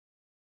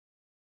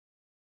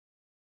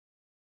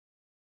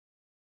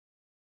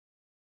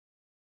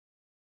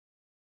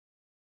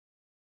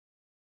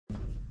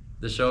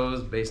the show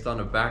is based on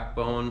a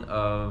backbone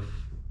of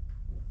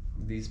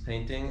these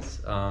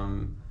paintings,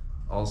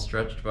 all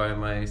stretched by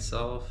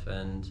myself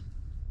and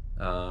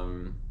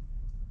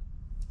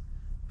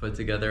put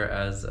together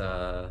as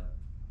a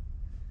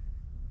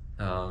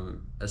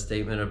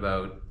statement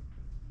about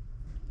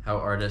how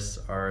artists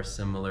are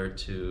similar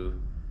to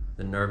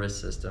the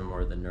nervous system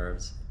or the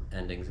nerves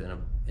endings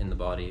in the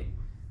body.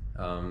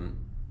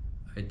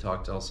 I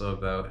talked also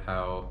about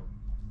how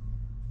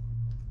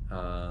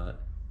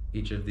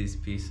each of these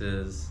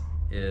pieces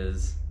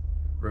is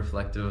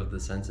reflective of the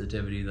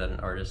sensitivity that an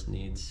artist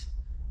needs,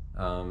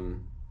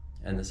 and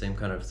the same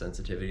kind of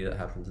sensitivity that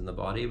happens in the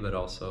body, but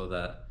also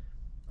that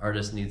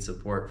artists need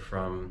support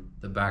from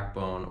the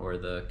backbone or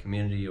the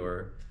community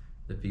or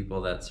the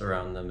people that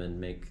surround them and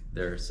make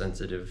their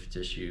sensitive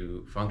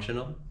tissue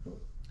functional.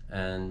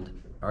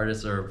 And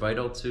artists are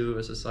vital to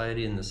a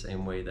society in the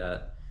same way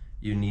that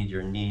you need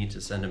your knee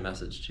to send a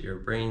message to your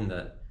brain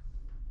that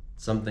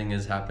something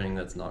is happening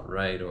that's not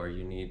right, or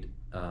you need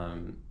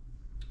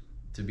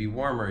to be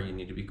warmer, you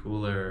need to be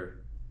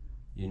cooler,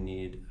 you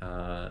need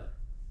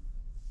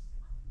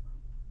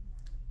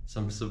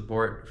some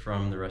support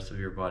from the rest of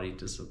your body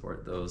to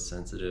support those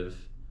sensitive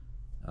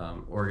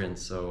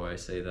organs. So I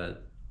say that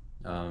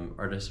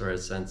artists are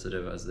as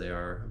sensitive as they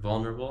are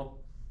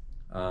vulnerable,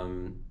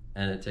 and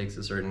it takes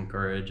a certain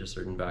courage, a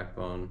certain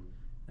backbone,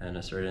 and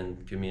a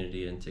certain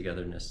community and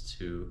togetherness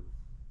to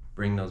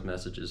bring those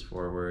messages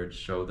forward,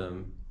 show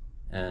them,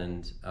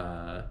 and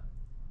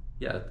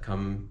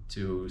come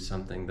to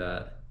something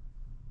that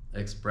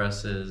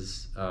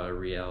expresses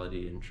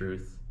reality and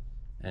truth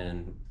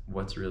and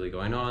what's really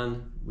going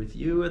on with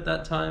you at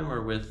that time,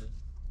 or with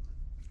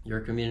your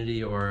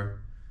community,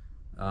 or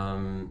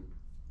how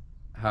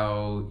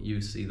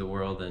you see the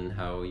world and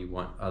how you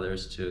want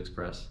others to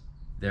express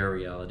their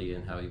reality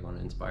and how you want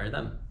to inspire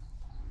them.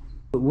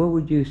 What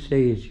would you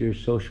say is your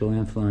social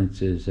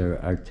influences or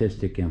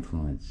artistic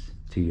influence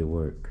to your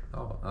work?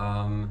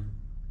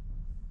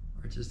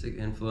 Artistic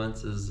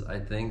influences, I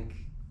think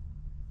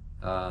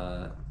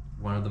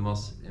one of the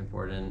most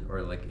important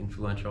or like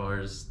influential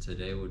artists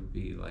today would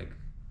be like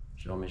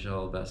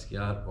Jean-Michel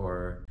Basquiat,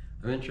 or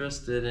I'm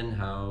interested in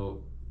how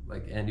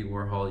like Andy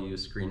Warhol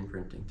used screen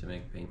printing to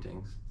make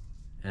paintings,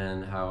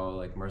 and how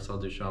like Marcel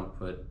Duchamp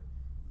put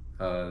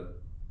a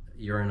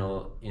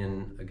urinal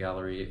in a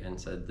gallery and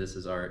said, this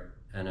is art.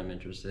 And I'm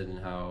interested in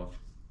how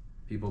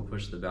people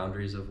push the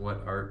boundaries of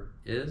what art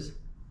is.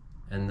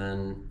 And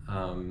then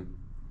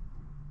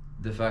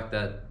the fact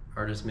that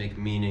artists make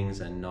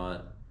meanings and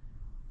not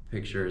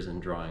pictures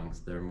and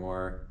drawings.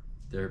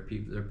 They're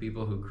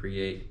people who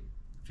create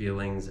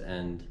feelings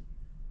and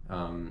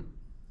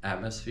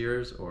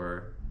atmospheres,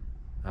 or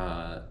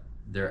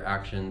their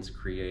actions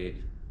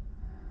create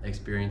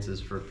experiences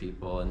for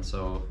people. And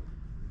so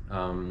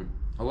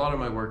a lot of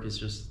my work is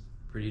just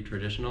pretty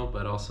traditional,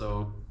 but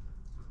also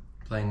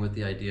playing with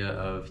the idea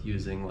of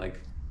using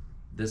like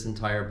this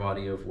entire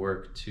body of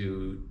work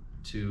to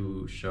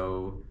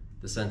show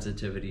the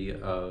sensitivity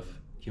of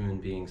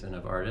human beings and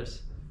of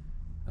artists.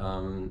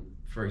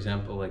 For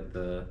example, like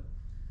the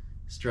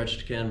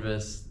stretched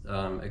canvas,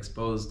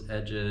 exposed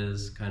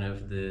edges, kind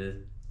of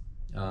the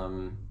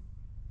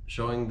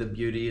showing the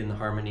beauty and the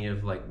harmony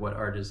of like what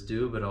artists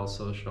do, but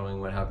also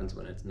showing what happens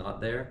when it's not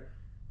there,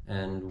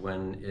 and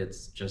when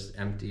it's just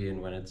empty,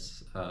 and when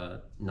it's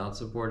not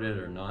supported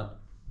or not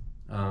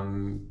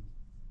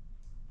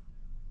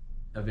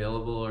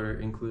available or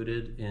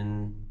included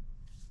in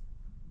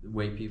the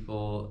way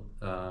people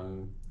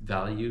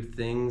value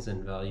things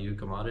and value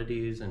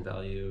commodities and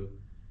value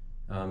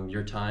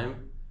your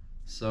time.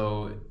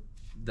 So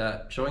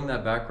that showing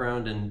that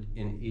background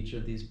in each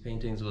of these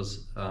paintings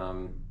was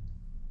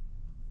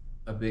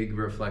a big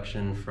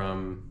reflection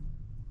from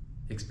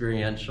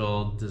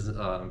experiential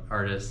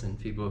artists and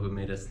people who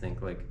made us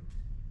think like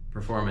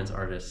performance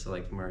artists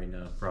like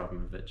Marina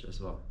Abramovich as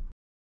well.